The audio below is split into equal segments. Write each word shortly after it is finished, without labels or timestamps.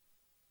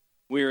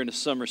We're in a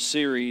summer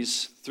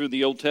series through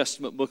the Old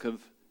Testament book of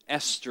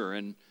Esther.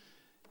 And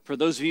for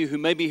those of you who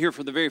may be here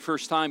for the very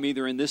first time,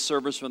 either in this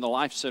service or in the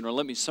Life Center,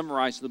 let me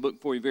summarize the book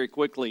for you very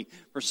quickly.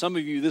 For some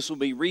of you, this will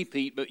be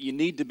repeat, but you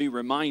need to be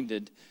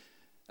reminded.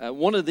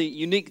 One of the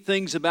unique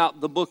things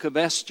about the book of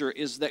Esther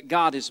is that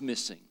God is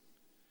missing.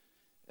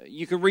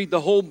 You can read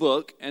the whole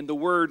book, and the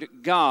word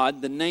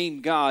God, the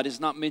name God, is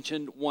not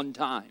mentioned one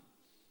time.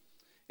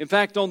 In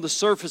fact, on the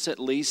surface at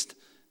least,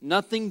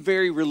 nothing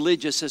very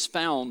religious is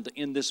found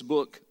in this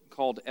book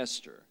called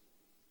Esther.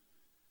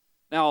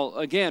 Now,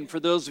 again, for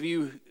those of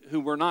you who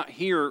were not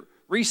here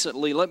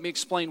recently, let me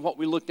explain what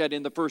we looked at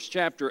in the first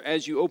chapter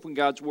as you open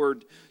God's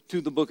Word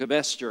to the book of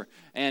Esther.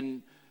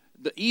 And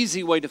the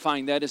easy way to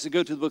find that is to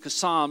go to the book of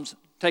Psalms,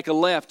 take a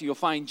left, you'll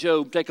find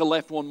Job, take a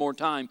left one more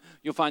time,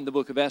 you'll find the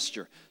book of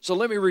Esther. So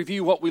let me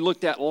review what we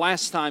looked at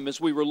last time as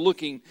we were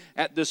looking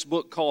at this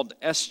book called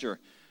Esther.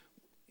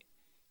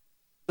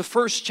 The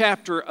first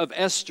chapter of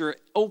Esther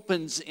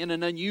opens in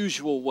an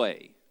unusual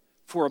way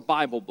for a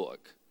Bible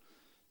book.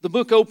 The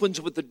book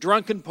opens with the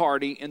drunken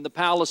party in the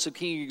palace of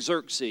King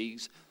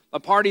Xerxes, a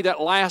party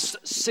that lasts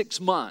 6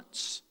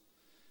 months.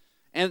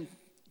 And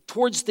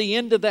towards the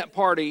end of that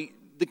party,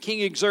 the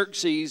King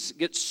Xerxes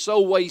gets so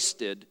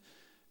wasted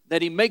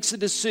that he makes a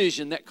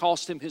decision that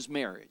cost him his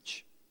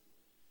marriage.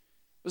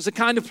 It was the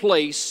kind of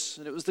place,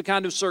 and it was the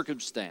kind of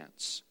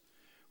circumstance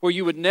where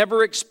you would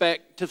never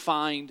expect to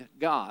find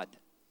God.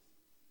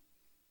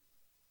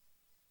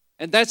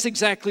 And that's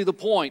exactly the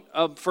point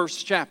of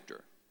first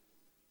chapter.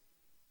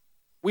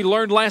 We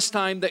learned last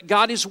time that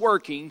God is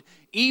working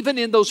even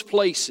in those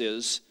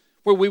places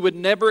where we would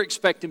never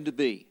expect Him to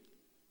be.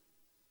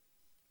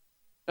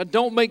 Now,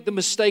 don't make the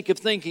mistake of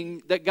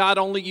thinking that God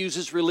only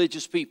uses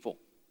religious people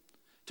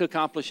to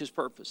accomplish His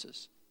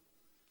purposes.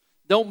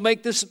 Don't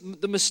make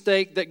the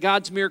mistake that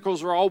God's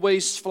miracles are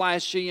always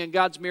flashy and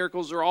God's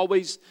miracles are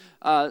always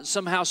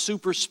somehow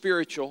super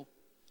spiritual.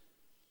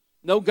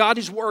 No, God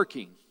is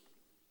working.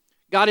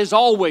 God is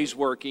always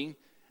working,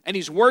 and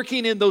He's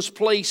working in those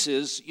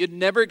places you'd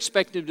never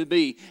expect Him to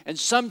be. And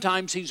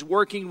sometimes He's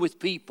working with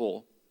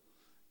people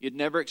you'd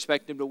never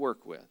expect Him to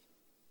work with.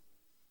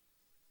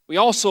 We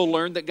also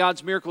learned that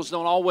God's miracles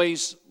don't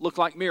always look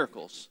like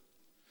miracles.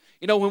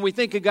 You know, when we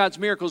think of God's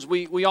miracles,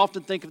 we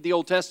often think of the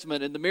Old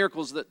Testament, and the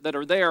miracles that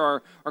are there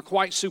are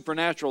quite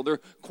supernatural. They're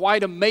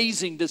quite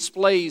amazing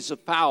displays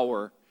of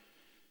power.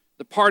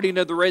 The parting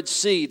of the Red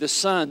Sea, the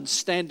sun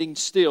standing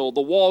still,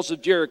 the walls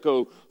of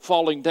Jericho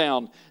falling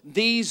down.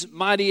 These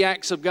mighty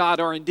acts of God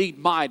are indeed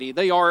mighty.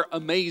 They are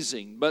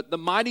amazing. But the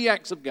mighty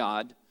acts of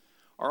God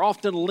are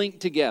often linked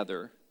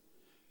together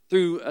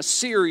through a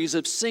series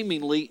of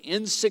seemingly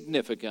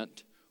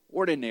insignificant,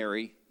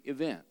 ordinary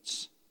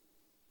events.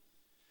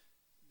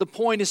 The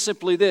point is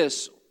simply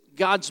this: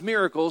 God's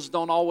miracles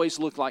don't always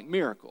look like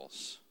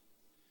miracles.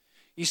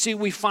 You see,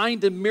 we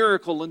find a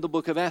miracle in the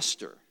book of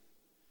Esther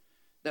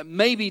that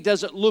maybe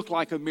doesn't look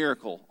like a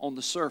miracle on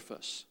the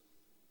surface.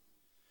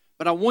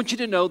 But I want you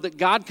to know that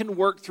God can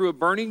work through a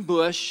burning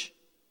bush,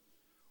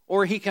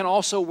 or He can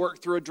also work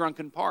through a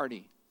drunken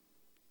party.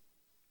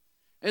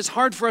 It's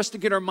hard for us to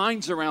get our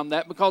minds around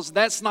that because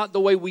that's not the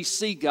way we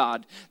see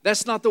God.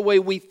 That's not the way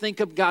we think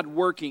of God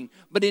working.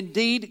 But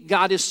indeed,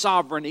 God is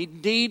sovereign.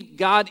 Indeed,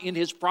 God in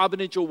His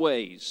providential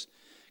ways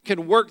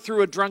can work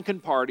through a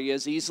drunken party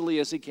as easily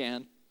as He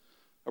can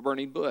a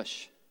burning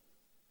bush.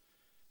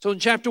 So in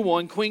chapter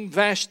 1, Queen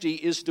Vashti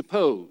is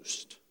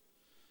deposed.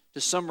 To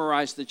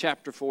summarize the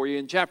chapter for you,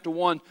 in chapter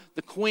 1,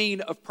 the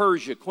queen of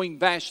Persia, Queen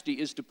Vashti,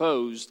 is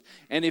deposed.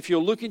 And if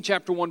you'll look in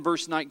chapter 1,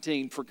 verse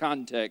 19 for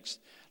context,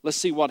 let's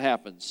see what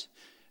happens.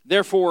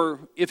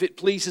 Therefore, if it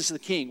pleases the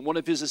king, one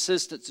of his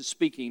assistants is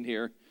speaking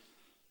here.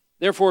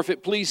 Therefore, if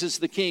it pleases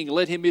the king,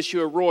 let him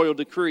issue a royal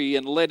decree,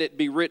 and let it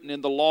be written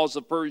in the laws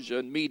of Persia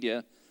and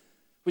Media,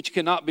 which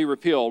cannot be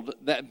repealed,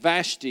 that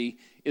Vashti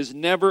is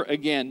never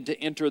again to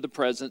enter the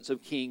presence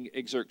of King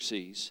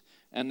Xerxes.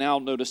 And now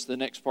notice the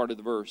next part of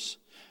the verse.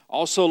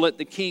 Also let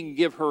the king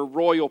give her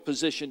royal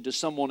position to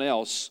someone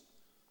else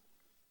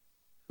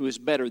who is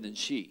better than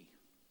she.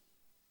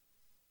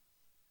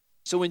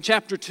 So in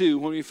chapter 2,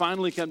 when we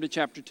finally come to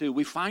chapter 2,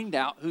 we find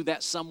out who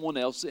that someone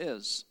else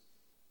is.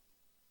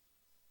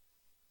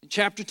 In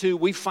chapter 2,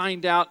 we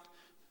find out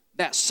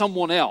that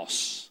someone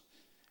else.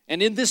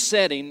 And in this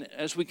setting,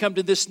 as we come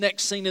to this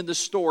next scene in the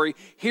story,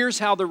 here's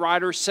how the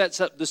writer sets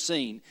up the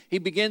scene. He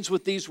begins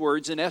with these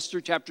words in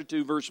Esther chapter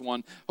 2, verse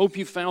 1. Hope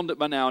you found it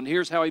by now. And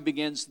here's how he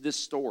begins this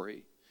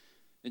story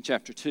in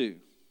chapter 2.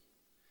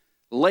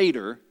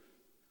 Later,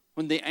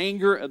 when the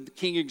anger of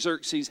King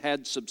Xerxes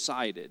had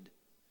subsided,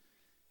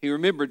 he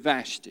remembered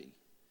Vashti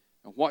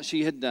and what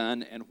she had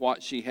done and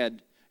what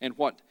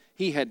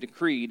he had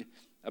decreed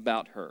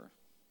about her.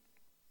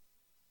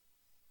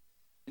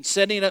 In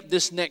setting up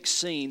this next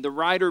scene, the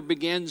writer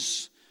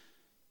begins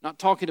not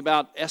talking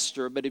about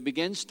Esther, but he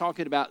begins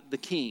talking about the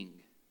king.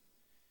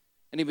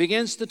 And he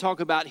begins to talk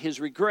about his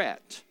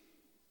regret.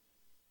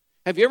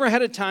 Have you ever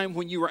had a time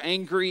when you were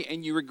angry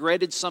and you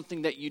regretted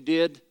something that you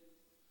did?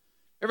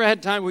 Ever had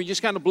a time where you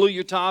just kind of blew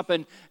your top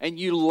and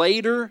you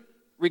later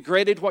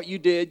regretted what you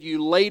did.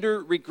 You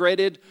later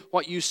regretted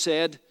what you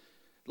said.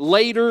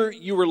 Later,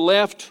 you were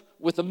left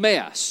with a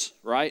mess,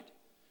 right?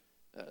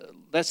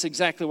 That's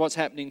exactly what's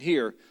happening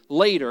here.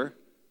 Later,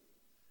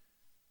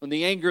 when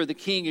the anger of the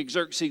king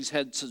Xerxes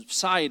had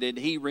subsided,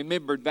 he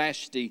remembered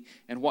Vashti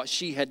and what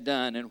she had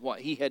done and what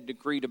he had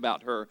decreed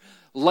about her.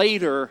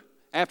 Later,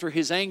 after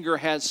his anger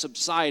had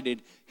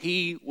subsided,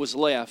 he was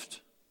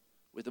left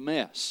with a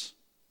mess.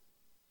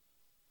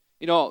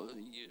 You know,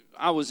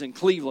 I was in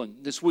Cleveland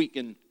this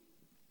week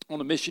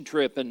on a mission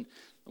trip, and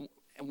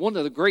one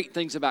of the great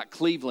things about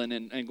Cleveland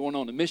and going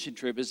on a mission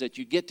trip is that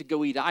you get to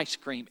go eat ice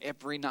cream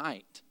every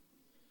night.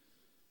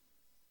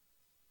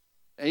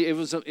 It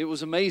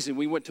was amazing.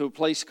 We went to a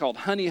place called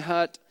Honey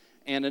Hut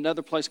and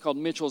another place called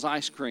Mitchell's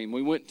Ice Cream.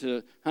 We went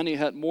to Honey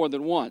Hut more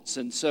than once.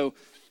 And so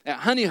at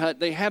Honey Hut,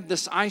 they have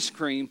this ice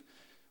cream.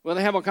 Well,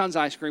 they have all kinds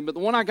of ice cream, but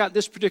the one I got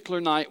this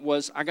particular night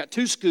was, I got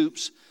 2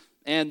 scoops,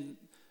 and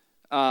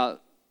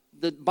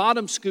the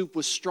bottom scoop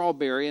was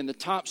strawberry and the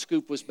top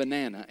scoop was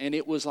banana. And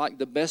it was like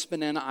the best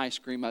banana ice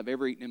cream I've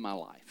ever eaten in my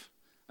life.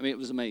 I mean, it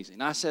was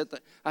amazing. I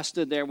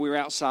stood there, we were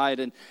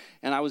outside, and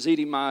I was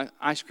eating my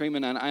ice cream,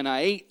 and I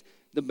ate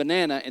the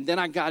banana, and then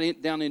I got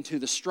down into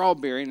the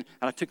strawberry, and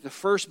I took the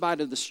first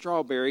bite of the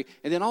strawberry,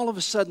 and then all of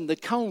a sudden the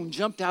cone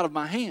jumped out of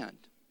my hand.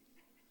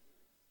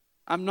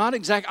 I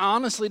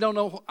honestly don't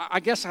know. I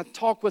guess I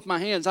talk with my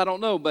hands. I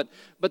don't know, but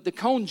the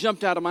cone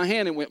jumped out of my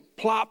hand and went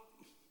plop.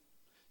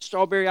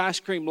 Strawberry ice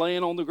cream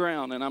laying on the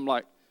ground, and I'm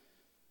like,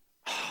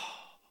 oh.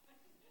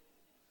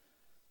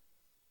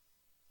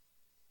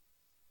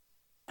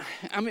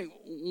 I mean,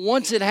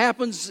 once it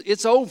happens,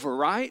 it's over,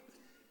 right?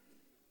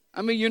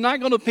 I mean, you're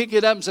not going to pick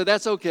it up and say,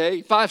 that's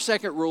okay,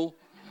 5-second rule.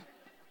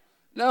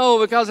 No,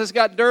 because it's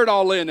got dirt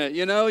all in it,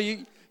 you know.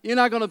 You're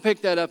not going to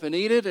pick that up and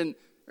eat it, and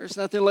there's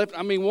nothing left.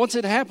 I mean, once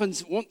it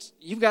happens, once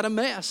you've got a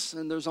mess,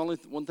 and there's only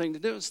one thing to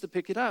do, is to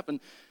pick it up. And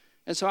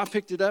so I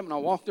picked it up, and I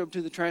walked up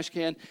to the trash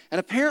can, and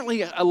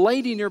apparently a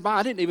lady nearby,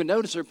 I didn't even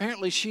notice her,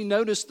 apparently she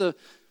noticed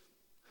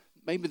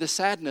maybe the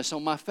sadness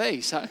on my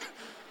face.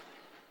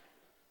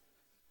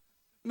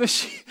 But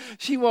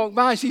she walked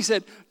by, she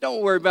said,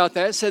 don't worry about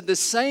that. Said the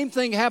same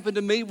thing happened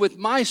to me with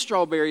my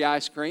strawberry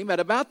ice cream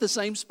at about the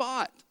same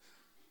spot.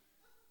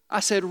 I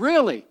said,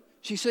 really?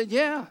 She said,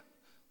 yeah,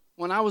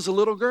 when I was a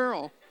little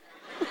girl.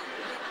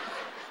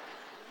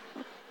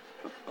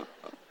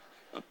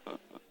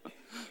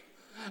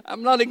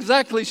 I'm not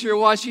exactly sure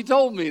why she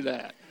told me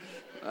that.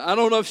 I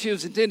don't know if she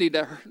was intending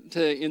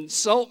to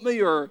insult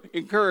me or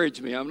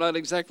encourage me. I'm not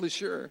exactly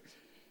sure.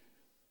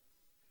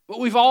 But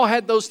we've all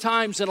had those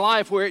times in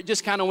life where it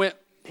just kind of went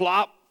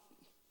plop.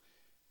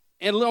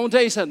 And let me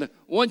tell you something.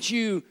 Once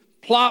you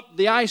plop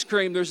the ice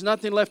cream, there's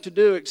nothing left to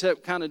do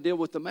except kind of deal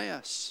with the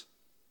mess.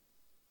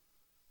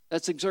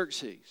 That's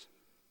Xerxes.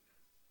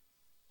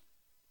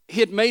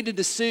 He had made a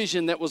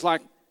decision that was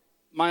like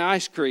my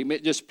ice cream.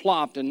 It just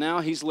plopped, and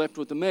now he's left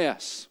with the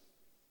mess.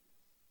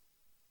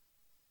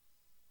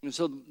 And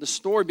so the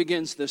story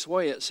begins this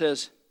way. It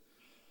says,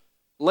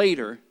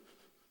 later,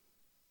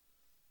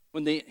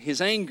 when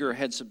his anger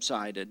had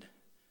subsided,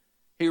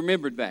 he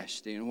remembered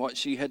Vashti and what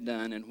she had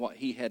done and what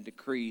he had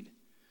decreed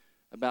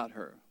about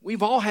her.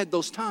 We've all had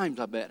those times,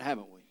 I bet,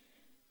 haven't we?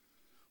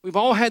 We've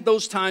all had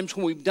those times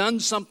when we've done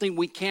something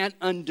we can't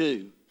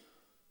undo.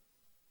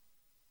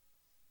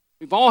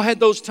 We've all had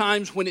those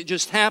times when it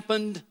just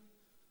happened.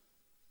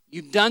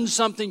 You've done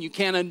something, you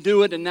can't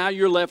undo it, and now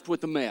you're left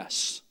with a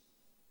mess.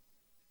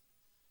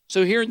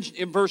 So here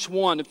in verse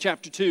 1 of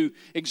chapter 2,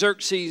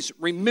 Xerxes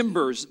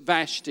remembers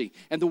Vashti.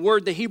 And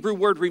the Hebrew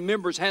word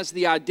remembers has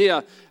the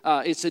idea,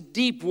 it's a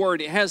deep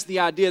word. It has the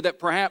idea that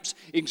perhaps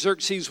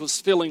Xerxes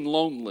was feeling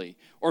lonely.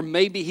 Or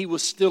maybe he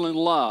was still in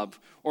love.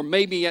 Or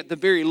maybe at the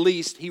very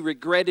least he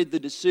regretted the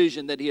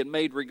decision that he had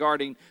made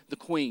regarding the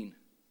queen.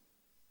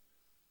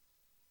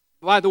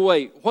 By the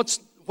way, what's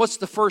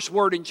the first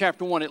word in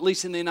chapter 1, at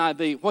least in the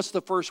NIV? What's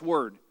the first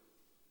word?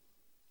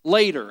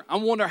 Later. I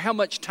wonder how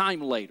much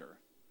time later.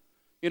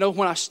 You know,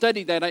 when I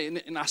studied that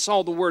and I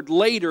saw the word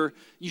later,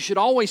 you should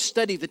always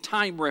study the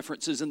time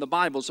references in the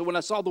Bible. So when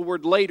I saw the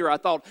word later, I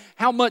thought,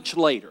 how much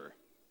later?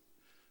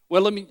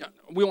 Well,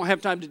 we won't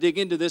have time to dig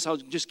into this. I'll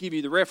just give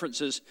you the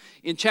references.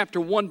 In chapter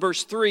 1,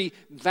 verse 3,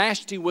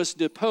 Vashti was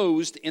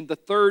deposed in the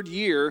 3rd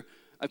year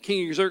of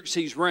King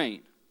Xerxes'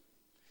 reign.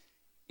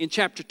 In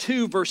chapter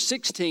 2, verse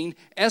 16,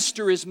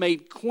 Esther is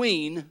made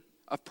queen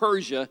of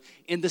Persia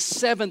in the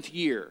 7th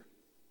year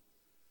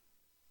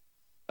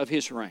of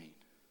his reign.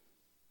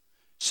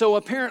 So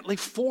apparently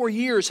 4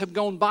 years have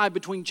gone by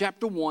between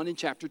chapter 1 and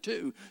chapter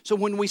 2. So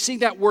when we see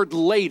that word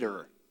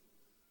later,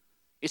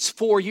 it's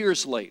 4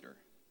 years later.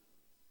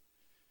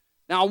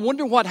 Now I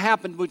wonder what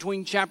happened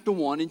between chapter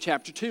 1 and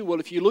chapter 2. Well,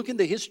 if you look in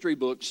the history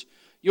books,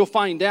 you'll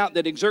find out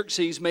that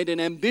Xerxes made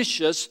an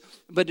ambitious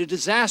but a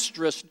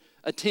disastrous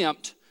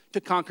attempt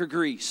to conquer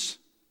Greece.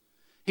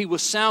 He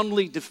was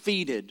soundly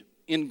defeated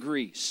in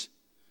Greece.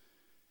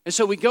 And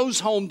so he goes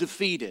home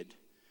defeated.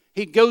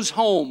 He goes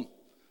home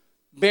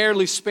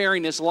barely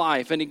sparing his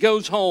life. And he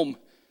goes home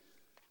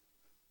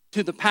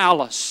to the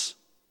palace.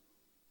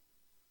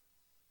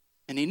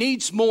 And he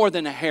needs more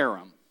than a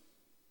harem.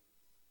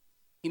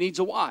 He needs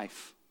a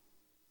wife.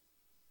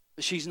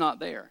 But she's not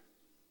there.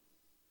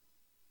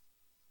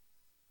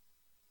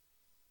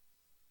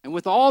 And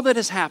with all that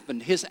has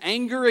happened, his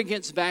anger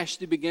against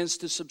Vashti begins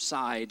to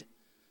subside.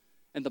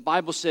 And the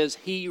Bible says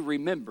he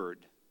remembered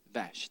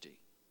Vashti.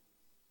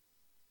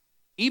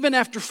 Even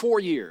after 4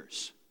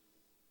 years,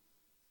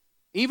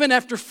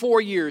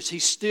 he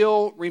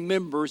still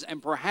remembers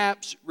and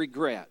perhaps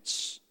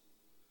regrets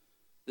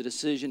the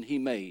decision he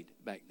made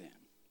back then.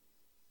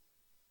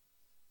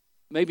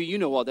 Maybe you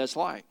know what that's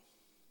like.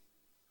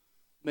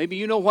 Maybe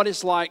you know what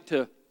it's like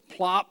to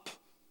plop,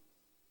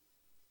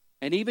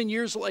 and even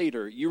years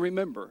later, you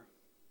remember,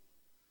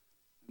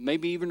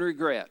 maybe even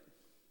regret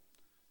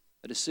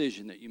a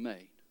decision that you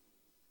made.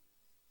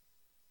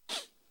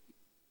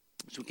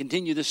 As we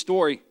continue this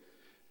story,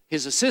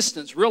 his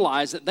assistants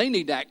realize that they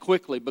need to act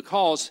quickly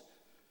because,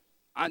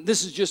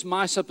 this is just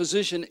my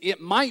supposition, it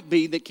might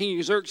be that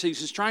King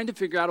Xerxes is trying to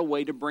figure out a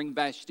way to bring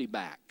Vashti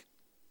back.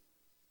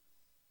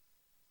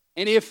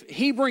 And if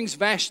he brings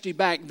Vashti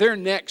back, their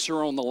necks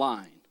are on the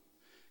line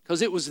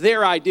because it was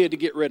their idea to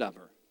get rid of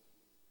her.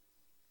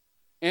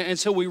 And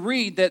so we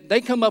read that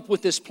they come up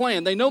with this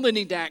plan. They know they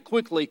need to act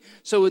quickly,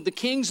 so the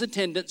king's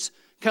attendants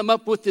come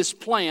up with this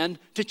plan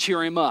to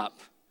cheer him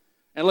up.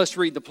 And let's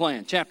read the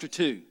plan. Chapter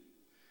 2.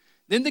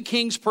 Then the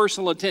king's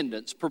personal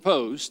attendants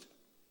proposed,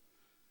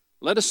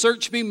 "Let a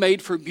search be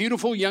made for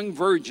beautiful young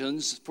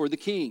virgins for the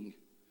king.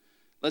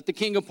 Let the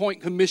king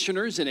appoint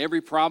commissioners in every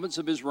province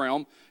of his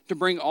realm to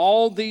bring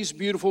all these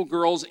beautiful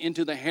girls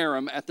into the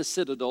harem at the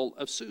citadel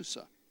of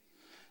Susa.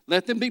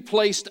 Let them be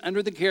placed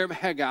under the care of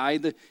Haggai,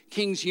 the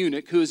king's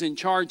eunuch, who is in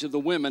charge of the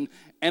women,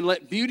 and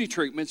let beauty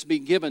treatments be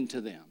given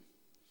to them.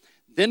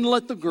 Then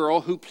let the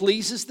girl who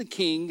pleases the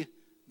king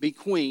be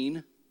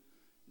queen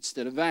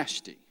instead of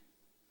Vashti."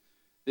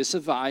 This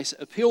advice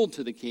appealed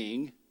to the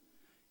king,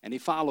 and he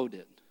followed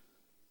it.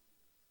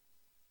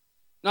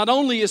 Not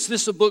only is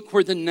this a book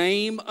where the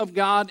name of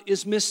God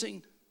is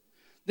missing,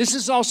 this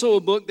is also a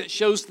book that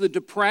shows the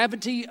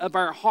depravity of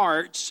our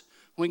hearts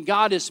when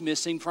God is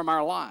missing from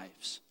our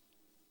lives.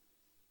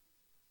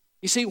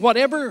 You see,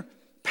 whatever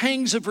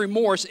pangs of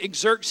remorse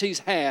Xerxes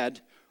had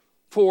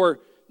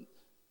for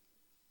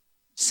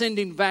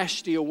sending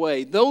Vashti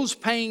away, those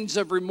pangs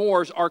of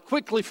remorse are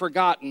quickly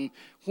forgotten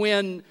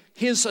when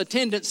his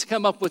attendants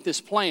come up with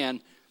this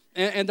plan.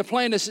 And the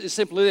plan is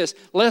simply this: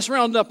 let's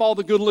round up all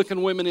the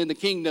good-looking women in the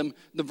kingdom,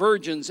 the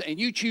virgins, and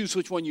you choose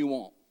which one you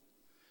want.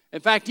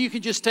 In fact, you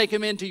can just take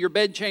them into your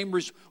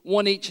bedchambers,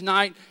 one each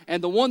night,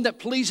 and the one that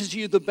pleases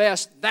you the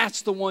best,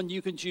 that's the one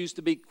you can choose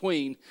to be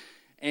queen.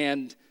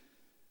 And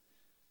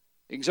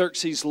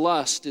Xerxes'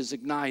 lust is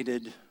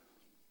ignited,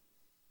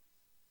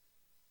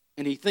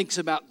 and he thinks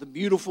about the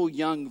beautiful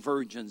young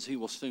virgins he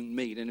will soon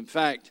meet. And in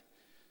fact,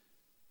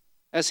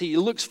 as he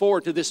looks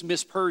forward to this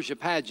Miss Persia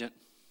pageant,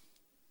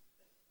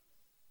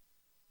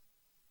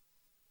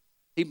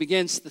 he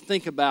begins to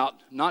think about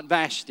not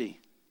Vashti.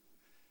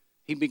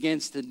 He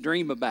begins to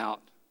dream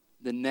about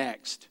the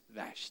next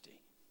Vashti.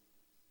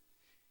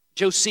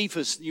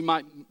 Josephus, you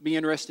might be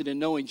interested in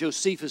knowing,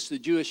 Josephus, the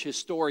Jewish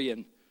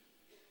historian,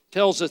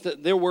 tells us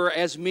that there were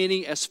as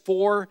many as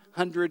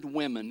 400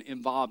 women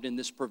involved in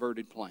this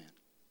perverted plan.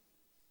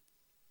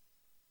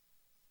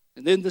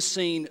 And then the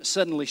scene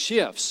suddenly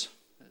shifts.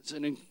 It's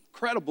an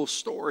incredible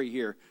story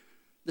here.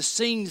 The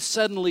scene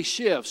suddenly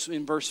shifts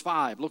in verse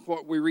 5. Look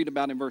what we read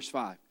about in verse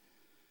 5.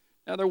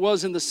 Now there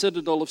was in the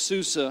citadel of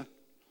Susa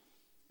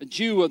a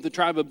Jew of the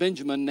tribe of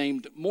Benjamin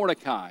named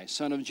Mordecai,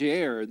 son of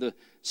Jair, the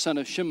son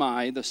of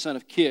Shimei, the son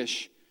of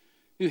Kish,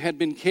 who had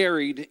been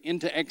carried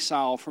into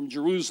exile from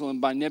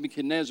Jerusalem by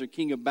Nebuchadnezzar,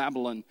 king of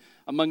Babylon,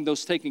 among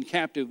those taken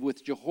captive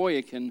with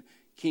Jehoiakim,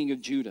 king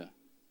of Judah.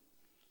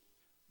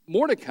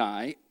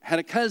 Mordecai had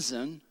a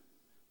cousin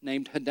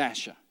named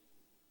Hadassah,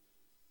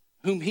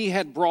 whom he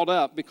had brought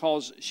up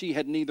because she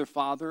had neither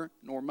father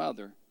nor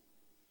mother.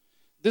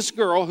 This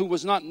girl, who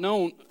was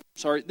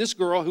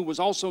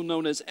also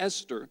known as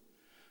Esther,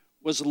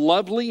 was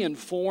lovely in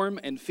form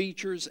and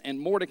features, and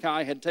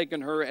Mordecai had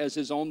taken her as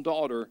his own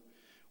daughter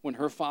when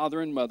her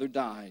father and mother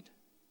died.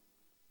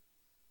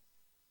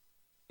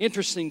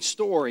 Interesting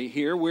story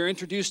here. We're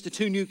introduced to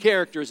two new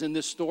characters in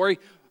this story,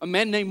 a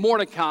man named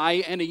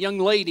Mordecai and a young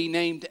lady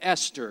named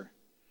Esther.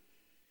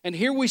 And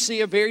here we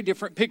see a very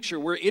different picture.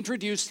 We're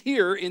introduced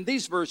here in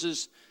these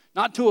verses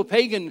not to a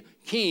pagan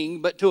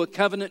king, but to a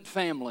covenant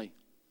family.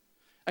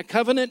 A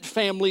covenant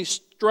family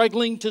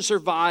struggling to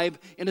survive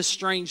in a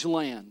strange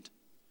land.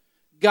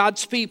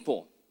 God's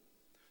people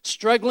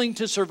struggling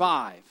to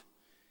survive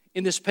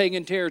in this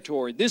pagan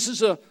territory. This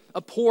is a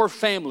poor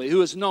family who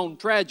has known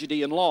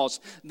tragedy and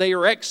loss. They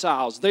are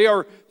exiles. They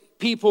are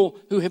people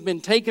who have been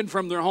taken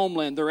from their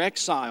homeland. They're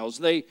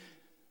exiles.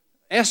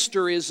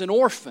 Esther is an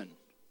orphan.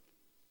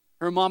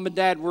 Her mom and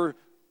dad were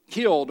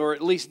killed or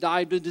at least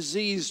died of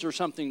disease or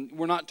something.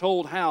 We're not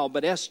told how,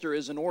 but Esther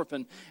is an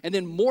orphan. And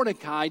then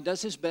Mordecai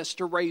does his best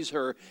to raise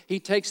her. He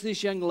takes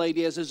this young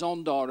lady as his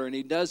own daughter, and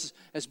he does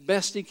as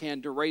best he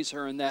can to raise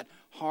her in that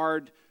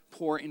hard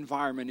poor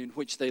environment in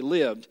which they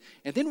lived.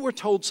 And then we're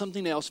told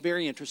something else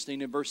very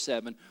interesting in verse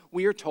 7.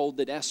 We are told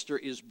that Esther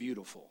is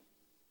beautiful.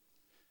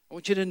 I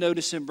want you to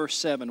notice in verse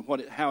 7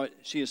 how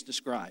she is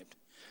described.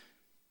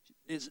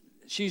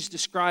 She's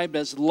described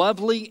as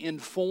lovely in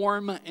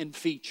form and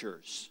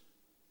features.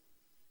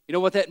 You know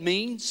what that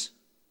means?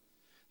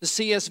 The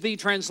CSV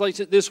translates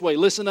it this way.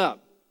 Listen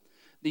up.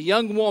 The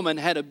young woman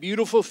had a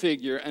beautiful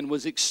figure and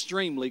was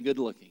extremely good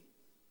looking.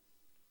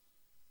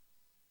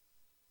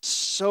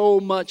 So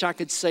much I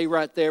could say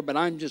right there, but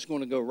I'm just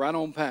going to go right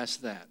on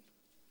past that.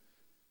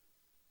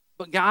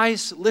 But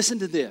guys, listen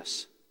to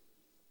this.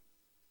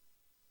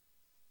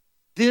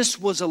 This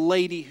was a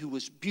lady who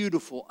was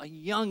beautiful, a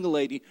young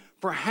lady,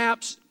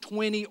 perhaps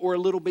 20 or a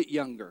little bit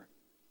younger.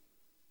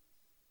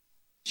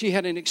 She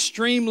had an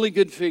extremely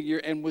good figure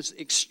and was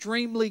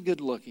extremely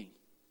good looking.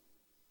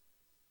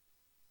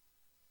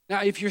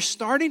 Now, if you're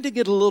starting to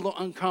get a little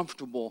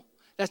uncomfortable,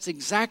 that's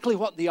exactly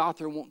what the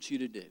author wants you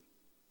to do.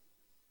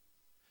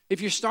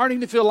 If you're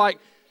starting to feel like,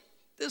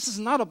 this is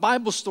not a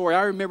Bible story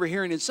I remember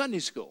hearing in Sunday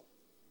school.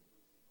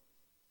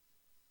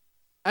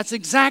 That's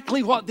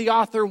exactly what the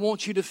author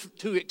wants you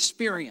to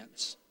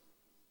experience.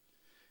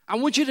 I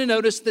want you to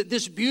notice that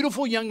this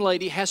beautiful young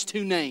lady has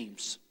two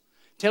names.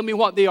 Tell me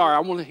what they are. I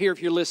want to hear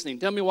if you're listening.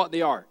 Tell me what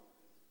they are.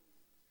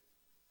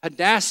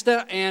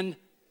 Hadassah and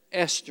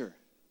Esther.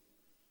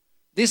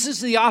 This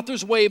is the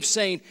author's way of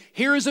saying,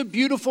 here is a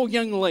beautiful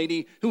young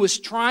lady who was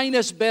trying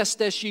as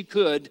best as she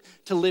could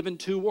to live in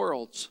two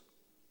worlds.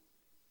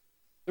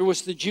 There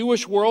was the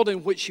Jewish world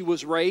in which she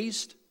was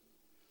raised,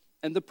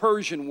 and the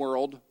Persian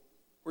world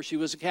where she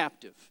was a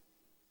captive.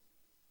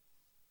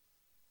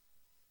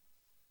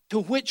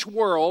 To which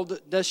world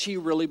does she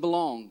really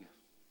belong?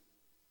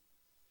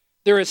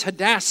 There is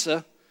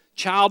Hadassah,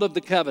 child of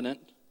the covenant,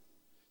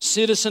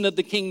 citizen of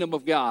the kingdom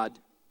of God.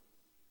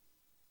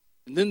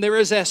 And then there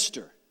is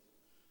Esther,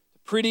 the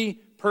pretty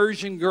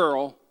Persian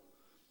girl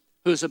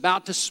who is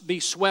about to be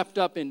swept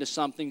up into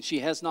something she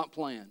has not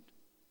planned.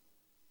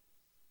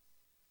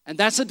 And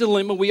that's a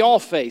dilemma we all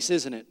face,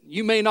 isn't it?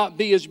 You may not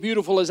be as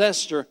beautiful as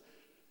Esther.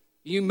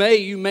 You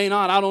may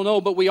not, I don't know,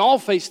 but we all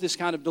face this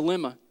kind of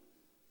dilemma.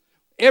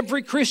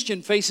 Every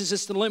Christian faces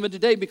this dilemma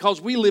today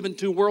because we live in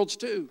two worlds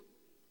too.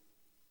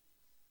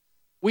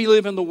 We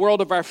live in the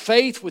world of our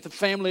faith with the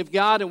family of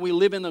God, and we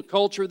live in a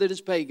culture that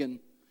is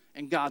pagan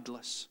and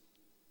godless.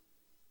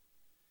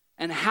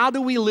 And how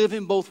do we live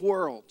in both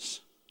worlds?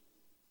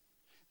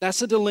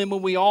 That's a dilemma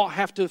we all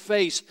have to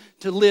face,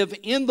 to live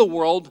in the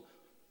world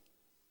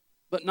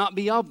but not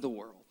be of the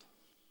world.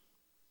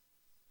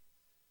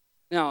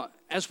 Now,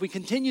 as we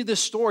continue this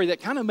story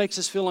that kind of makes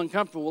us feel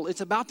uncomfortable, it's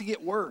about to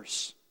get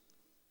worse.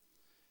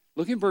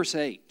 Look in verse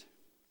 8.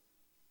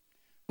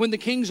 When the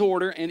king's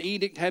order and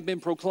edict had been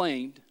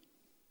proclaimed,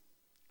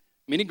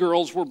 many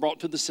girls were brought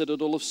to the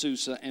citadel of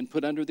Susa and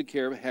put under the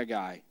care of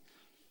Hegai.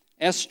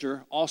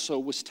 Esther also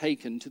was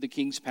taken to the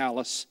king's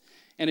palace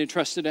and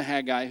entrusted to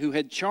Hegai, who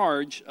had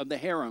charge of the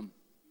harem.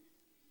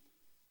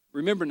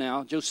 Remember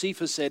now,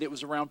 Josephus said it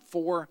was around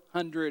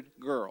 400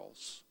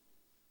 girls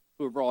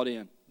who were brought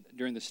in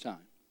during this time.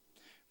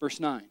 Verse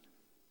 9.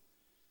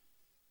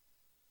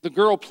 The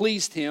girl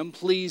pleased him,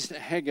 pleased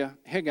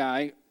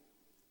Hegai,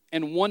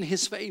 and won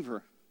his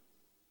favor.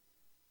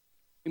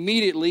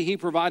 Immediately he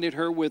provided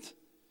her with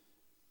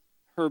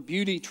her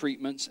beauty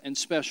treatments and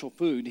special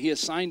food. He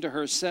assigned to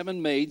her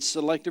 7 maids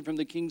selected from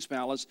the king's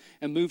palace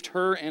and moved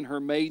her and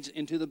her maids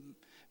into the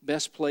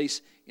best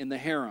place in the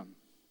harem.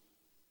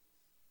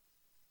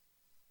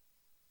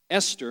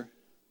 Esther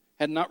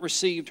had not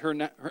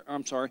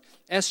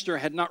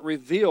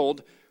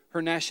revealed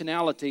her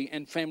nationality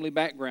and family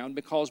background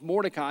because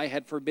Mordecai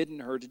had forbidden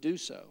her to do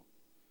so.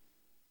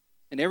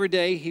 And every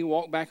day he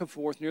walked back and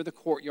forth near the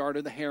courtyard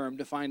of the harem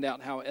to find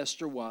out how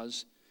Esther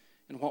was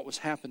and what was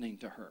happening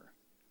to her.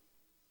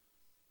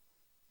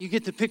 You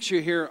get the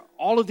picture here.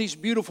 All of these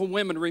beautiful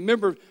women.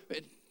 Remember,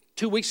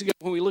 2 weeks ago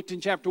when we looked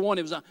in chapter 1,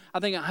 it was, I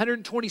think,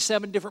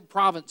 127 different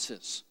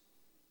provinces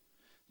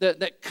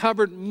that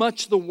covered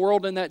much of the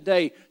world in that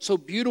day. So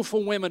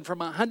beautiful women from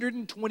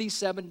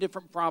 127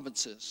 different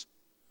provinces.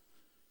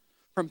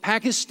 From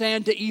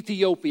Pakistan to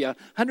Ethiopia,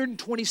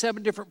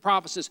 127 different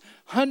provinces.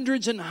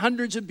 Hundreds and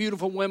hundreds of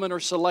beautiful women are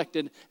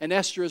selected, and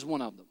Esther is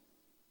one of them.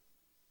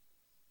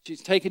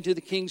 She's taken to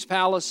the king's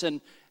palace, and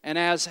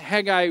as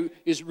Hegai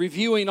is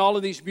reviewing all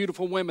of these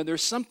beautiful women,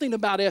 there's something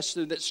about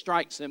Esther that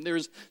strikes him.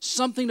 There's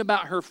something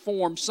about her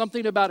form,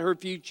 something about her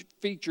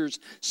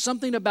features,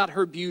 something about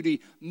her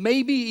beauty,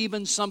 maybe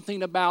even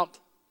something about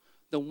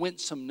the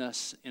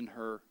winsomeness in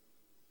her.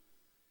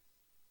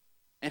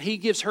 And he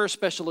gives her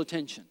special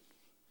attention.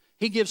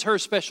 He gives her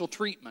special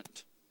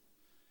treatment.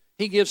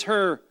 He gives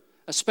her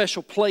a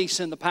special place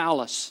in the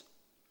palace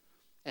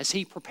as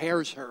he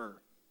prepares her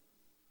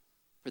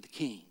for the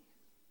king.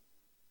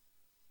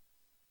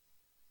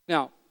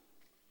 Now,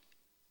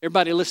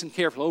 everybody listen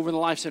carefully. Over in the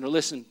Life Center,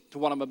 listen to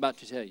what I'm about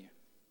to tell you.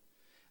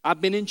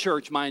 I've been in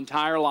church my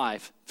entire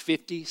life,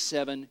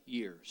 57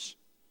 years.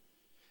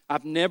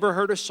 I've never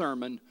heard a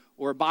sermon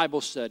or a Bible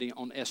study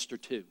on Esther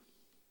 2.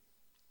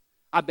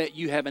 I bet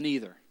you haven't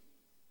either.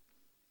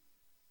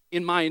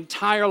 In my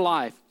entire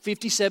life,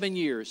 57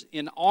 years,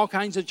 in all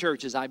kinds of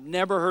churches, I've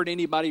never heard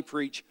anybody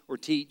preach or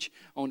teach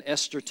on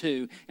Esther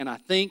 2, and I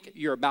think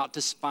you're about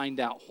to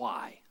find out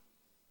why.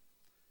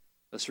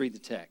 Let's read the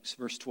text,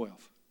 verse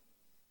 12.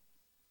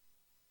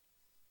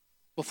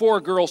 Before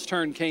a girl's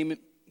turn came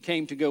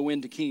to go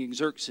into King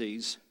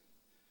Xerxes,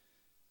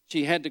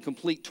 she had to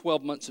complete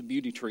 12 months of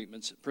beauty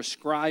treatments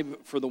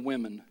prescribed for the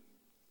women,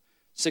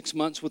 6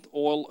 months with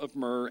oil of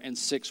myrrh and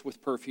 6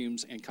 with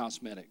perfumes and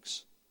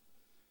cosmetics.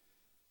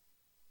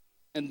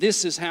 And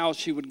this is how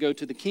she would go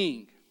to the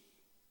king.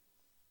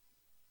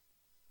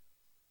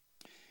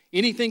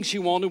 Anything she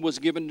wanted was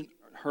given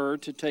her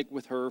to take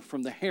with her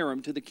from the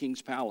harem to the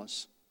king's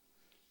palace.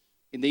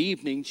 In the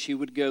evening she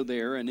would go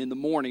there, and in the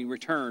morning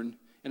return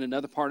in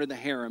another part of the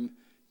harem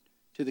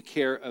to the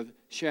care of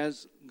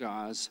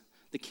Shaashgaz,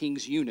 the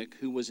king's eunuch,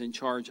 who was in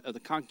charge of the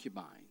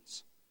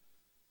concubines.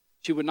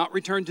 She would not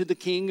return to the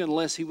king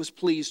unless he was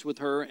pleased with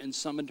her and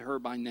summoned her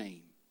by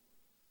name.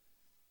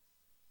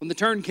 When the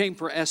turn came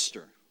for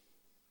Esther,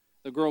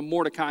 the girl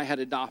Mordecai had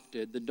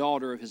adopted, the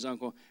daughter of his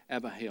uncle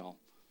Abihail,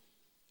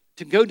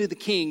 to go to the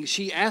king,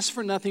 she asked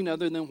for nothing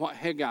other than what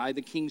Hegai,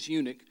 the king's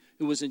eunuch,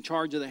 who was in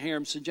charge of the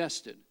harem,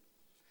 suggested.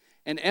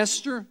 And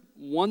Esther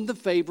won the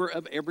favor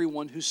of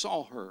everyone who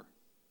saw her.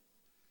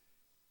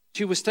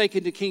 She was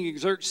taken to King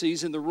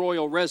Xerxes in the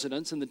royal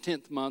residence in the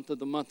 10th month of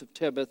the month of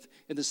Tebeth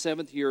in the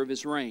 7th year of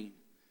his reign.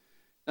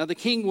 Now the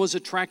king was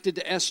attracted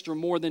to Esther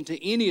more than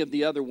to any of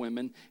the other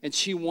women, and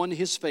she won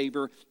his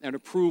favor and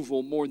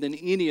approval more than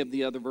any of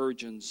the other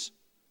virgins.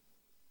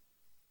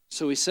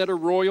 So he set a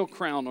royal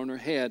crown on her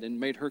head and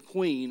made her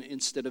queen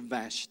instead of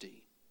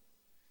Vashti.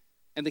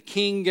 And the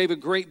king gave a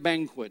great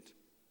banquet,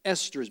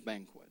 Esther's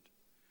banquet,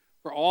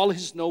 for all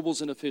his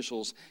nobles and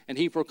officials, and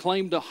he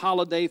proclaimed a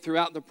holiday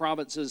throughout the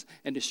provinces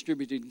and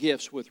distributed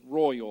gifts with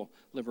royal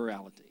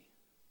liberality.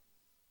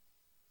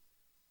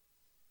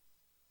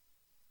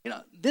 You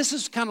know, this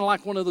is kind of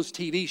like one of those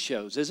TV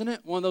shows, isn't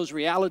it? One of those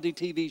reality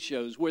TV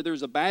shows where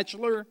there's a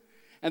bachelor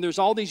and there's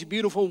all these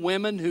beautiful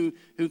women who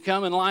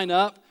come and line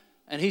up,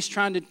 and he's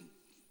trying to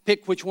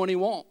pick which one he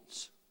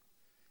wants.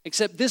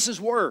 Except this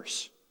is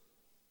worse.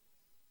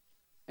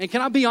 And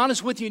can I be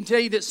honest with you and tell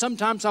you that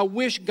sometimes I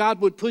wish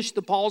God would push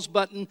the pause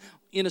button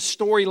in a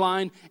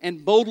storyline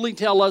and boldly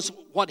tell us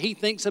what he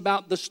thinks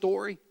about the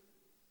story?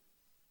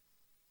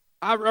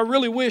 I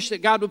really wish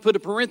that God would put a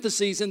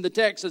parenthesis in the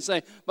text and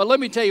say, but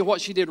let me tell you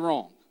what she did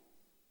wrong.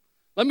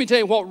 Let me tell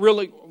you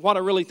what I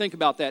really think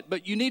about that.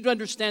 But you need to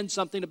understand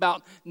something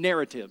about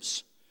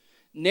narratives.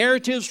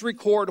 Narratives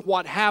record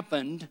what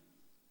happened,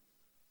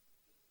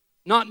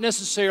 not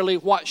necessarily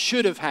what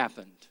should have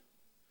happened.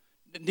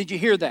 Did you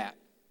hear that?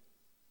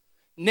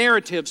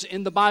 Narratives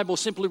in the Bible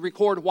simply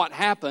record what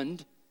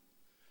happened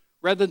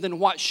rather than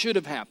what should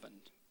have happened.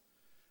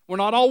 We're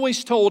not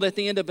always told at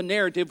the end of a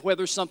narrative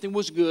whether something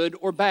was good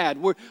or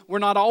bad. We're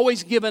not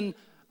always given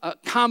a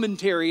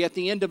commentary at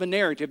the end of a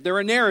narrative. They're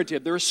a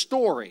narrative. They're a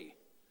story.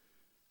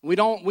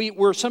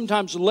 We're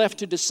sometimes left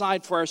to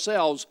decide for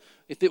ourselves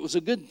if it was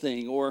a good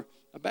thing or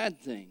a bad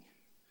thing.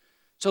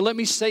 So let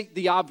me state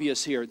the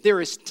obvious here. There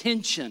is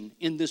tension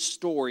in this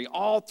story.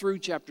 All through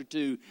chapter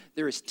 2,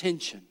 there is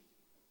tension.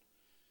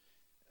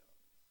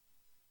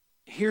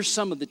 Here's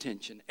some of the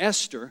tension.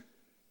 Esther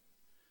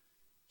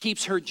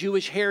keeps her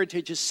Jewish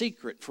heritage a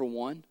secret, for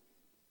one.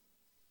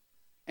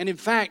 And in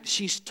fact,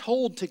 she's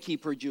told to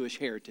keep her Jewish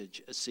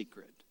heritage a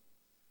secret,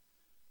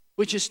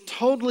 which is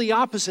totally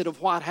opposite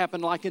of what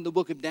happened like in the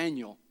book of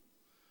Daniel.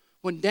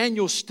 When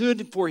Daniel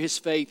stood for his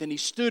faith and he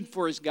stood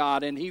for his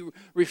God and he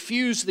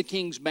refused the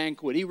king's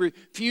banquet, he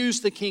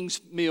refused the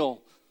king's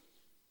meal.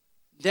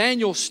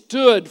 Daniel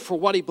stood for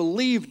what he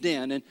believed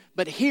in.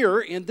 But here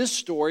in this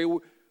story,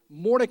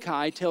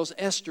 Mordecai tells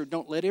Esther,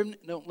 don't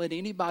let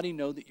anybody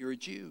know that you're a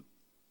Jew.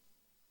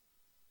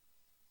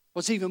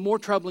 What's even more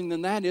troubling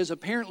than that is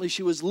apparently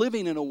she was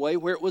living in a way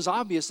where it was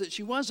obvious that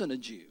she wasn't a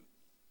Jew.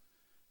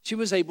 She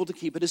was able to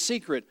keep it a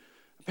secret.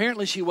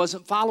 Apparently she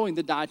wasn't following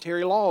the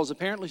dietary laws.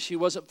 Apparently she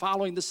wasn't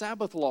following the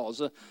Sabbath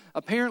laws.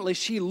 Apparently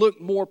she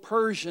looked more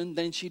Persian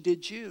than she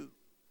did Jew.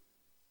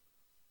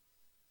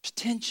 There's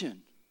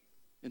tension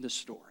in the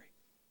story.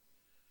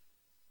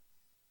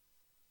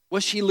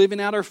 Was she living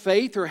out her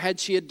faith, or had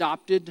she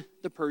adopted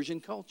the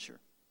Persian culture?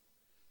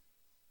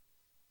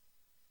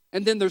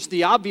 And then there's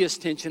the obvious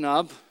tension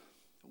of,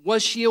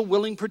 was she a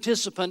willing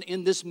participant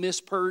in this Miss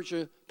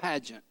Persia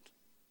pageant?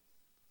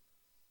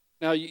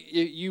 Now,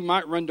 you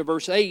might run to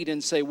verse 8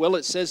 and say, well,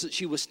 it says that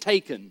she was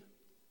taken.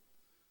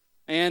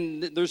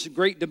 And there's a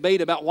great debate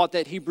about what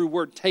that Hebrew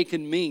word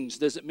taken means.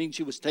 Does it mean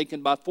she was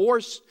taken by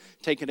force,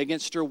 taken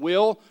against her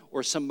will,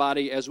 or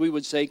somebody, as we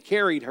would say,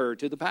 carried her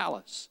to the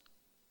palace?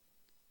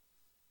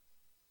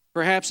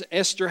 Perhaps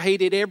Esther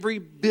hated every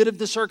bit of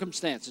the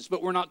circumstances,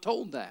 but we're not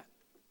told that.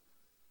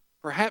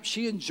 Perhaps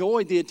she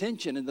enjoyed the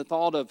attention and the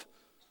thought of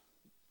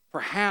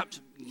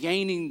perhaps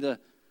gaining the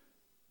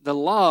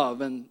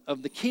love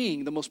of the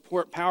king, the most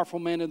powerful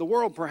man in the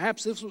world.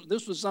 Perhaps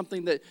this was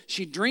something that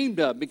she dreamed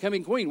of,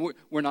 becoming queen.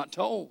 We're not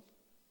told.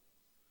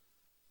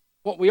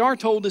 What we are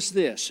told is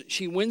this: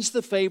 she wins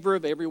the favor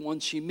of everyone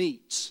she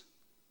meets.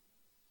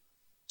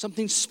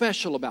 Something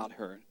special about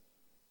her.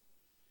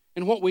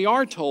 And what we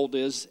are told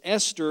is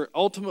Esther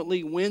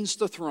ultimately wins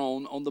the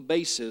throne on the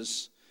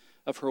basis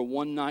of her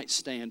one-night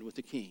stand with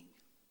the king.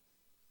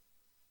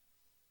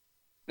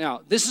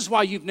 Now, this is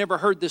why you've never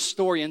heard this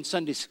story in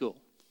Sunday school.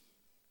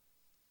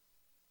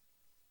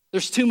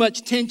 There's too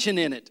much tension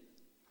in it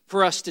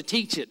for us to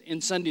teach it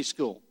in Sunday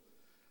school.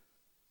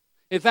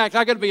 In fact,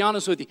 I got to be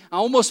honest with you, I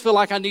almost feel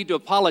like I need to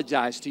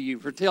apologize to you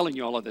for telling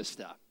you all of this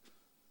stuff.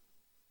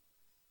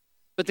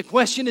 But the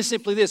question is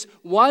simply this: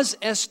 was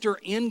Esther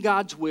in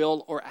God's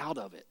will or out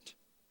of it?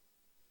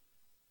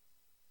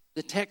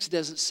 The text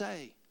doesn't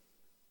say.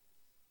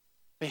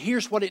 But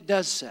here's what it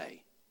does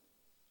say.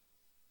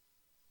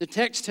 The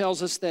text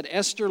tells us that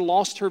Esther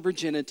lost her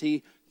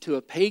virginity to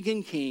a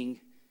pagan king.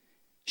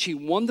 She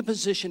won the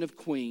position of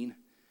queen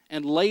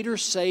and later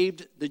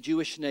saved the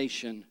Jewish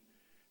nation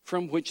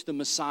from which the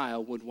Messiah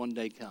would one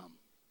day come.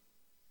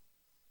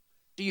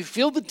 Do you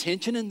feel the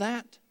tension in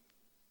that?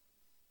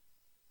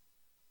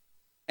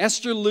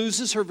 Esther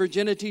loses her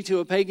virginity to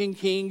a pagan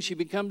king. She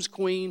becomes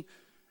queen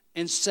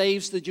and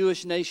saves the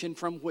Jewish nation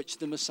from which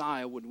the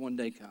Messiah would one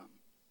day come.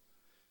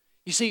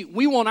 You see,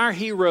 we want our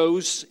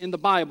heroes in the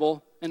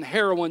Bible and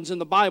heroines in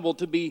the Bible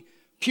to be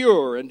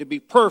pure and to be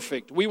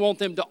perfect. We want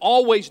them to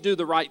always do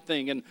the right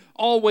thing and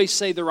always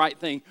say the right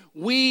thing.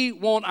 We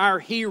want our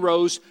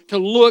heroes to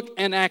look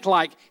and act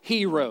like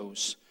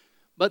heroes.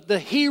 But the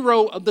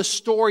hero of the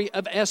story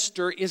of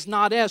Esther is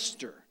not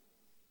Esther.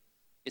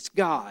 It's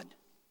God.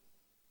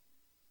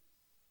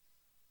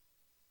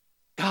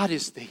 God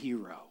is the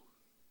hero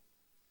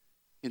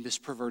in this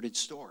perverted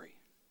story.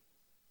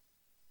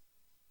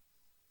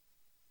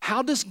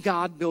 How does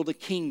God build a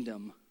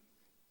kingdom?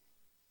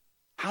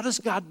 How does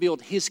God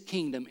build His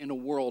kingdom in a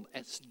world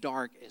as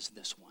dark as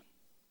this one?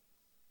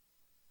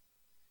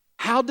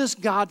 How does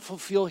God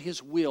fulfill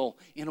His will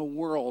in a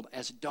world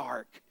as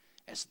dark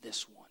as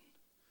this one?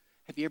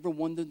 Have you ever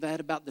wondered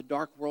that about the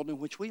dark world in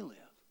which we live?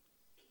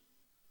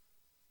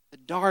 The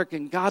dark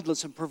and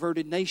godless and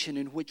perverted nation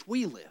in which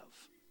we live.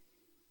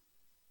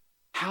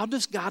 How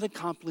does God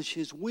accomplish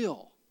His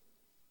will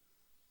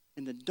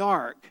in the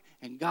dark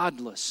and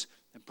godless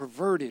and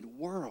perverted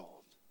world?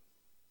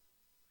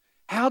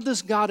 How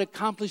does God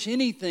accomplish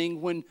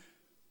anything when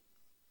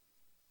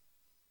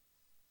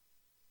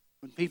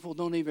people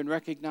don't even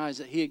recognize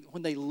that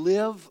when they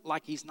live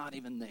like He's not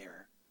even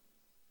there?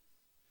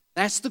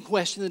 That's the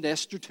question that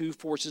Esther 2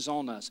 forces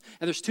on us.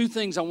 And there's two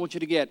things I want you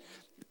to get,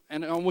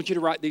 and I want you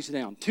to write these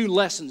down. Two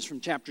lessons from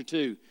chapter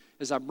 2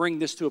 as I bring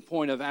this to a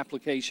point of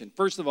application.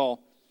 First of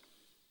all,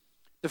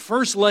 the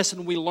first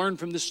lesson we learn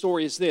from this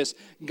story is this: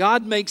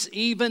 God makes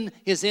even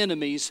His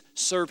enemies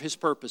serve His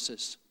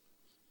purposes.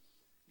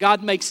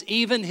 God makes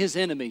even His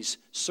enemies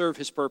serve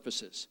His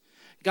purposes.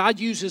 God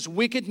uses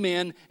wicked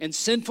men and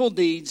sinful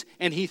deeds,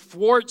 and He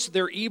thwarts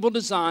their evil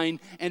design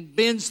and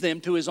bends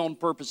them to His own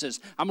purposes.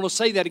 I'm going to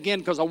say that again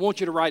because I want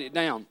you to write it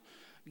down.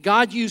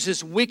 God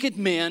uses wicked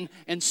men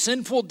and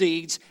sinful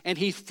deeds, and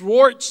He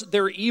thwarts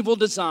their evil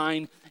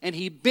design, and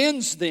He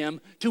bends them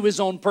to His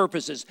own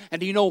purposes. And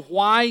do you know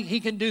why He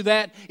can do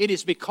that? It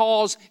is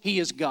because He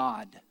is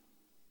God.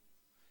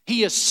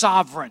 He is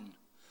sovereign,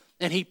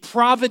 and He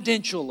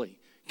providentially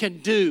can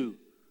do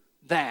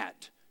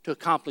that to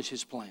accomplish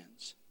His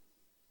plans.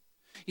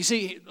 You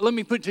see, let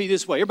me put it to you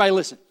this way. Everybody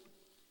listen.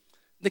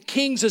 The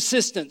king's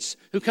assistants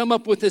who come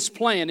up with this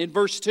plan in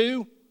verse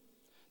 2,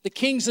 the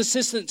king's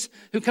assistants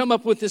who come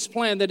up with this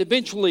plan that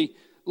eventually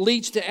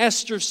leads to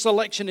Esther's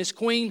selection as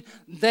queen,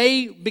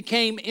 they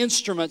became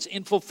instruments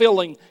in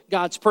fulfilling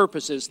God's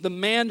purposes. The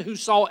man who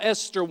saw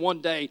Esther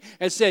one day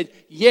and said,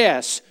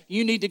 "Yes,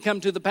 you need to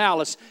come to the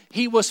palace,"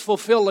 he was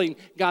fulfilling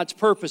God's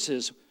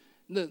purposes.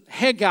 The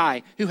Haggai,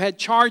 who had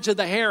charge of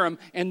the harem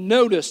and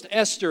noticed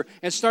Esther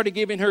and started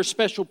giving her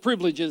special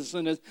privileges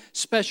and a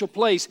special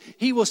place,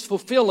 he was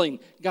fulfilling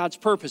God's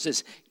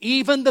purposes.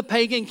 Even the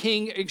pagan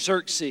king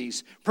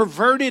Xerxes,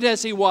 perverted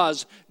as he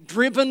was,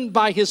 driven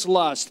by his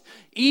lust,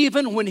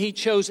 even when he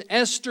chose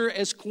Esther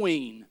as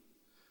queen,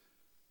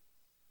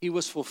 he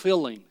was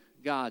fulfilling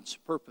God's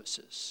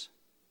purposes.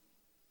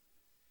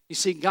 You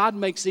see, God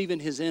makes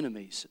even His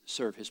enemies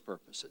serve His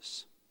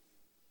purposes.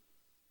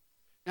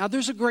 Now,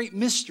 there's a great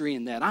mystery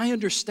in that. I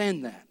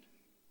understand that.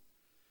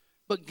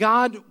 But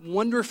God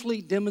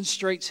wonderfully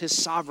demonstrates His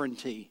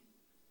sovereignty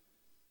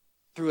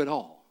through it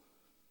all.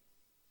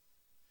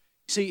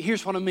 See,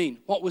 here's what I mean.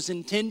 What was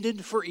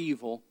intended for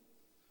evil,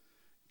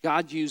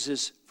 God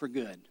uses for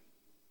good.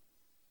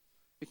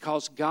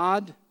 Because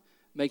God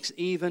makes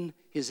even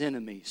His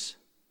enemies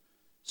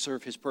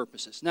serve His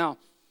purposes. Now,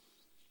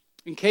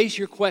 in case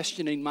you're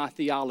questioning my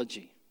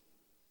theology,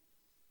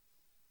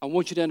 I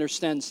want you to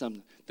understand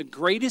something. The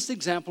greatest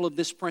example of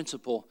this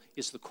principle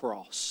is the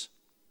cross.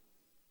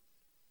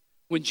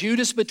 When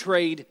Judas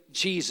betrayed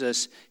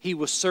Jesus, he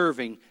was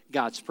serving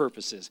God's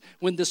purposes.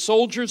 When the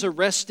soldiers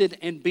arrested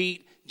and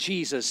beat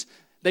Jesus,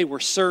 they were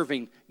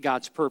serving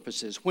God's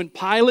purposes. When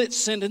Pilate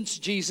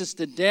sentenced Jesus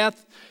to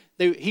death,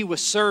 He was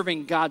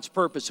serving God's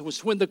purpose. It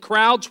was when the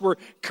crowds were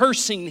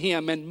cursing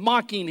him and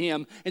mocking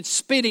him and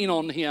spitting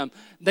on him,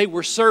 they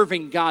were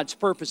serving God's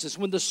purposes.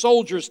 When the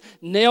soldiers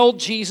nailed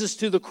Jesus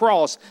to the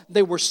cross,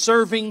 they were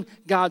serving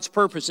God's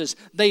purposes.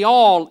 They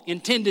all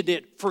intended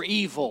it for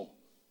evil.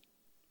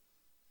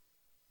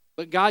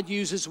 But God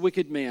uses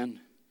wicked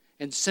men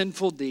and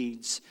sinful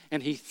deeds,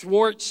 and He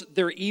thwarts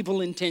their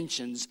evil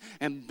intentions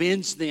and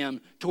bends them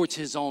towards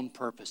His own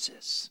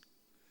purposes.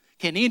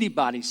 Can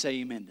anybody say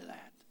amen to that?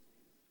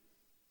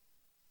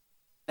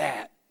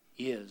 That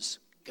is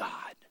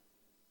God.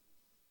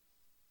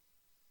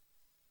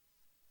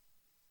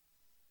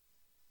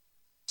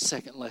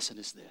 Second lesson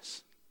is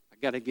this. I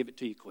got to give it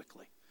to you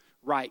quickly.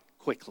 Right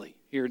quickly.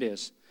 Here it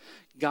is.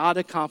 God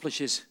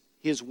accomplishes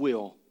His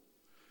will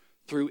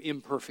through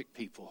imperfect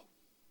people.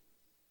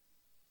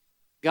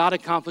 God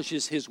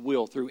accomplishes His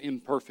will through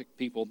imperfect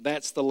people.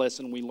 That's the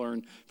lesson we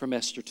learn from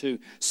Esther 2.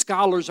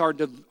 Scholars are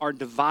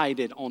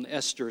divided on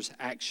Esther's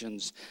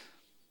actions.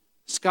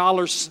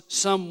 Scholars,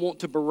 some want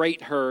to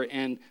berate her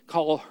and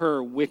call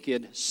her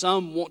wicked.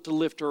 Some want to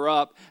lift her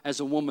up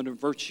as a woman of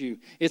virtue.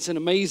 It's an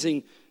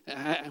amazing,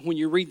 when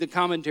you read the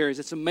commentaries,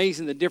 it's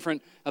amazing the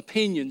different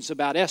opinions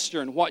about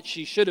Esther and what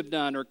she should have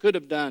done or could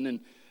have done.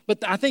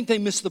 But I think they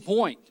miss the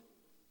point.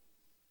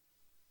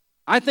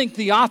 I think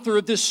the author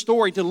of this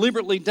story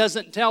deliberately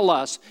doesn't tell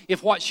us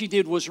if what she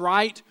did was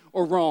right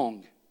or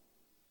wrong.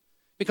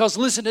 Because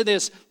listen to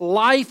this,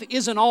 life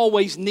isn't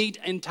always neat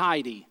and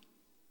tidy.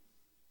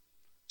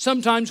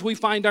 Sometimes we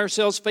find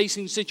ourselves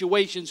facing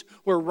situations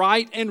where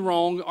right and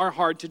wrong are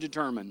hard to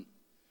determine.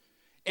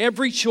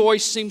 Every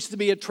choice seems to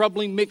be a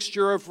troubling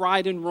mixture of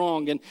right and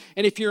wrong. And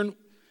if you're,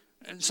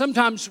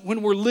 sometimes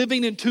when we're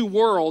living in two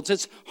worlds,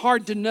 it's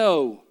hard to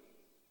know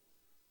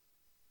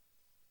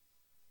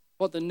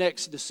what the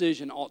next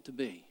decision ought to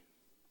be.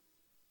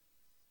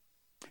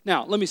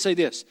 Now, let me say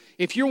this.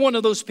 If you're one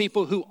of those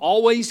people who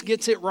always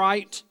gets it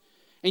right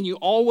and you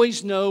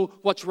always know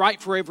what's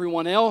right for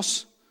everyone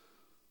else,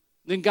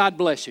 then God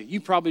bless you. You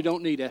probably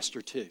don't need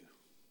Esther 2.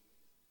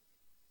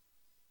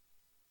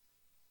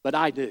 But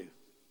I do.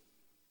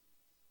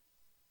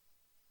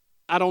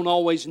 I don't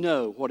always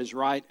know what is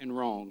right and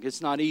wrong.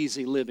 It's not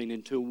easy living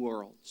in two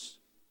worlds.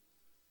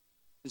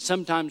 And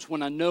sometimes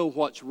when I know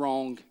what's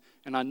wrong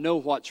and I know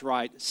what's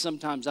right,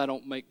 sometimes I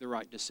don't make the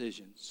right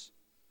decisions.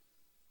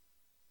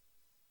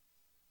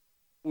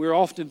 We're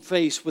often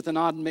faced with an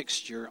odd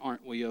mixture,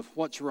 aren't we, of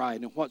what's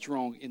right and what's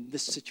wrong in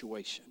this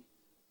situation.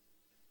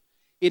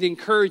 It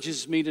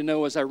encourages me to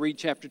know as I read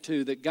chapter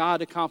 2 that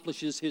God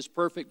accomplishes His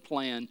perfect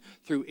plan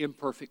through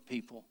imperfect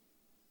people.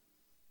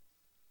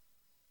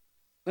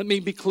 Let me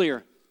be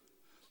clear.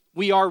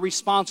 We are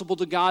responsible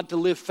to God to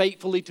live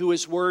faithfully to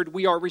His Word.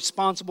 We are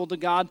responsible to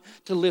God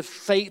to live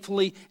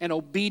faithfully and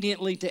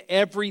obediently to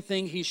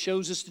everything He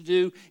shows us to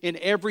do in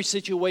every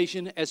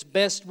situation as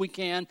best we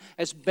can,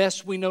 as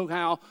best we know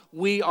how.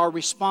 We are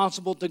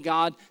responsible to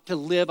God to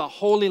live a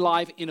holy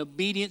life in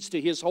obedience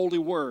to His holy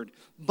Word.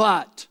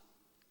 But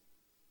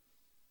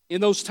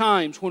in those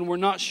times when we're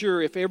not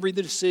sure if every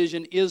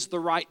decision is the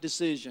right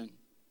decision,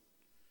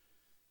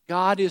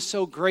 God is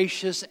so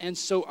gracious and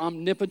so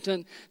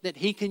omnipotent that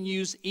He can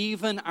use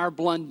even our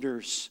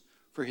blunders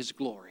for His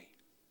glory.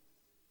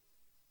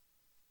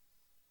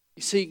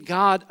 You see,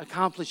 God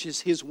accomplishes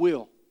His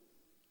will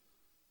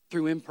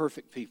through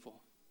imperfect people.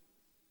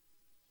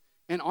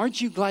 And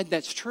aren't you glad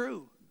that's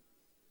true?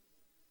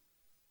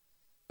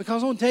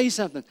 Because I want to tell you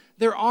something.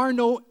 There are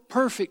no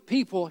perfect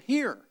people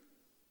here.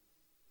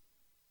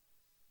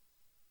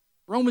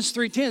 Romans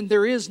 3:10,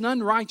 there is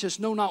none righteous,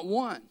 no, not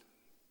one.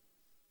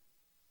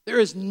 There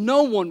is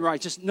no one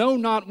righteous, no,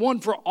 not one,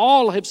 for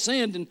all have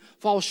sinned and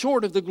fall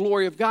short of the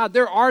glory of God.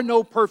 There are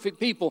no perfect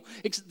people.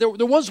 There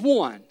was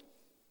one.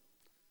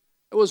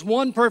 There was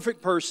one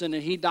perfect person,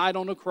 and He died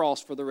on a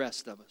cross for the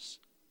rest of us.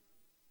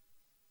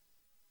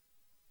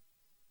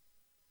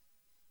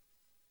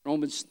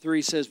 Romans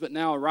 3 says, but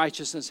now a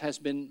righteousness has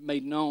been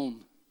made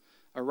known.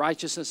 A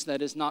righteousness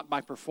that is not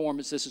by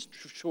performance. This is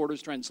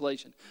shorter's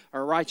translation. A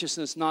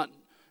righteousness not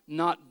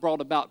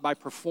brought about by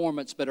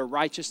performance, but a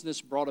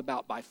righteousness brought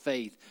about by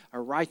faith. A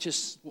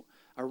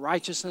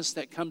righteousness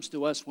that comes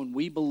to us when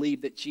we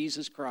believe that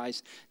Jesus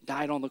Christ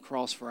died on the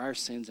cross for our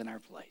sins in our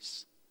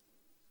place.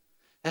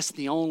 That's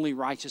the only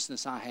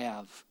righteousness I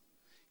have,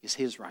 is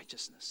His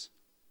righteousness.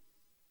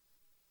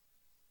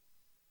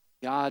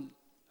 God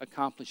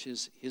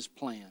accomplishes His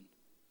plan,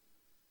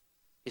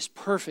 His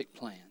perfect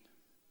plan,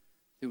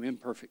 through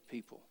imperfect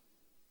people.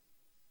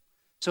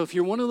 So if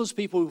you're one of those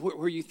people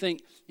where you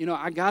think,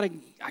 I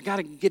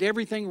gotta get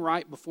everything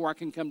right before I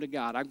can come to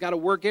God. I've got to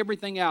work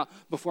everything out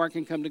before I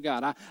can come to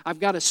God. I've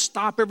got to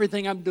stop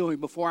everything I'm doing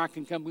before I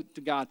can come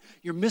to God.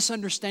 You're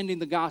misunderstanding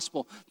the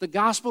gospel. The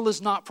gospel is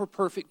not for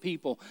perfect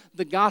people.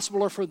 The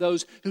gospel are for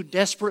those who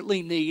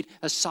desperately need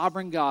a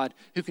sovereign God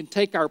who can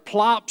take our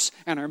plops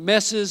and our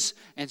messes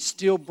and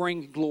still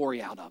bring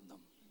glory out of them.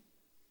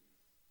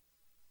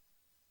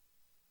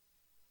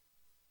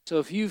 So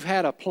if you've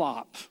had a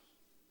plop,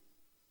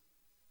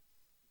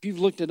 If you've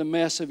looked at a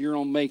mess of your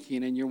own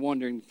making and you're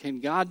wondering,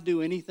 can God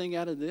do anything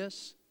out of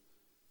this?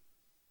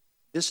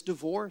 This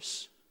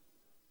divorce?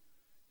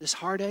 This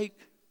heartache?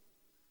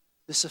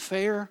 This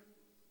affair?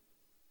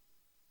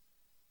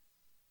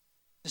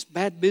 This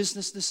bad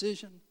business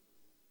decision?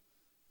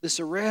 This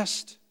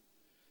arrest?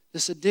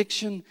 This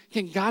addiction?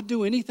 Can God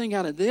do anything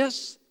out of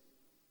this?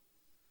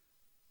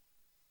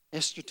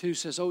 Esther 2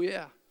 says, oh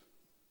yeah.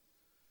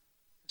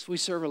 Because we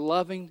serve a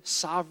loving,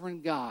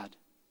 sovereign God.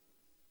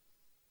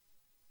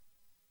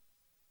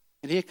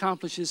 And He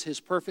accomplishes His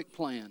perfect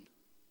plan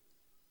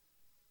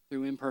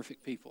through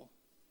imperfect people.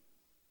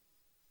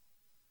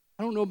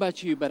 I don't know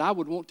about you, but I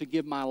would want to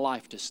give my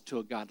life to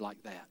a God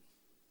like that.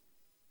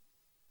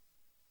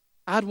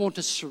 I'd want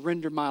to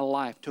surrender my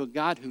life to a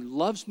God who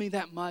loves me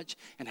that much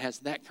and has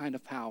that kind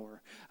of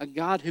power. A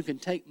God who can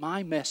take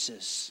my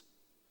messes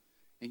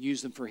and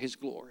use them for His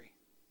glory.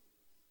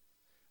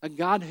 A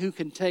God who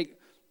can take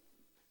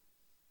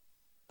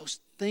those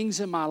things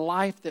in my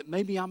life that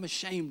maybe I'm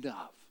ashamed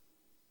of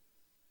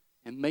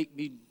and make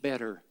me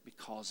better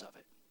because of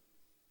it.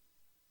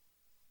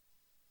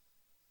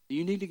 Do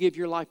you need to give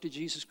your life to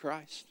Jesus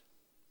Christ?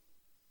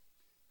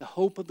 The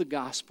hope of the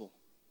gospel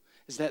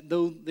is that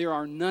though there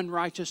are none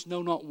righteous,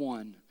 no, not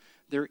one,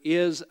 there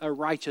is a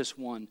righteous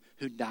one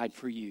who died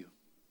for you,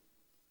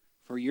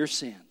 for your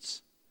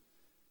sins,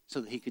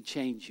 so that He could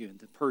change you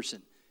into the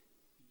person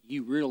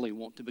you really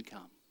want to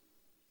become.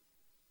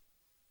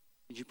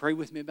 Would you pray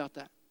with me about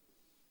that?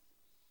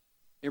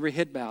 Every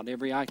head bowed,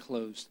 every eye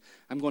closed.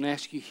 I'm going to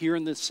ask you here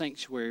in the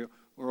sanctuary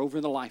or over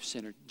in the Life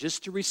Center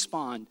just to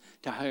respond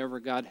to however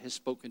God has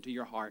spoken to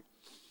your heart.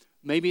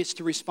 Maybe it's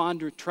to respond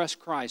to trust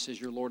Christ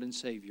as your Lord and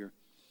Savior,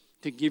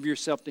 to give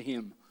yourself to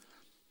Him.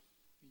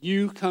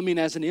 You coming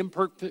as an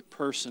imperfect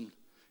person,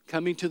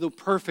 coming to the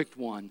perfect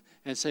one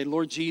and say,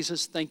 Lord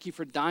Jesus, thank you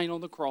for dying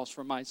on the cross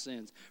for my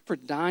sins, for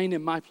dying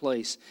in my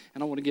place,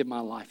 and I want to give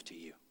my life to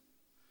you.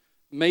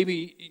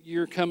 Maybe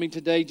you're coming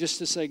today just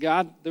to say,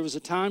 God, there was a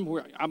time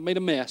where I made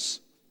a mess.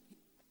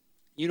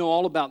 You know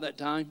all about that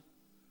time.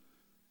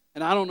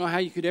 And I don't know how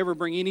you could ever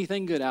bring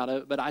anything good out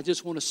of it, but I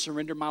just want to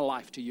surrender my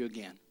life to you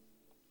again.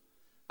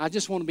 I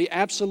just want to be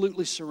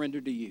absolutely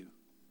surrendered to you.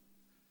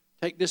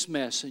 Take this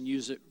mess and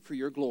use it for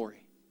your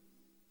glory.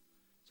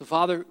 So,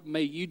 Father,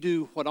 may you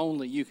do what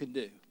only you can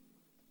do.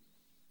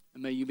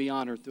 And may you be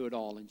honored through it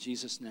all. In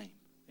Jesus' name,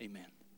 amen.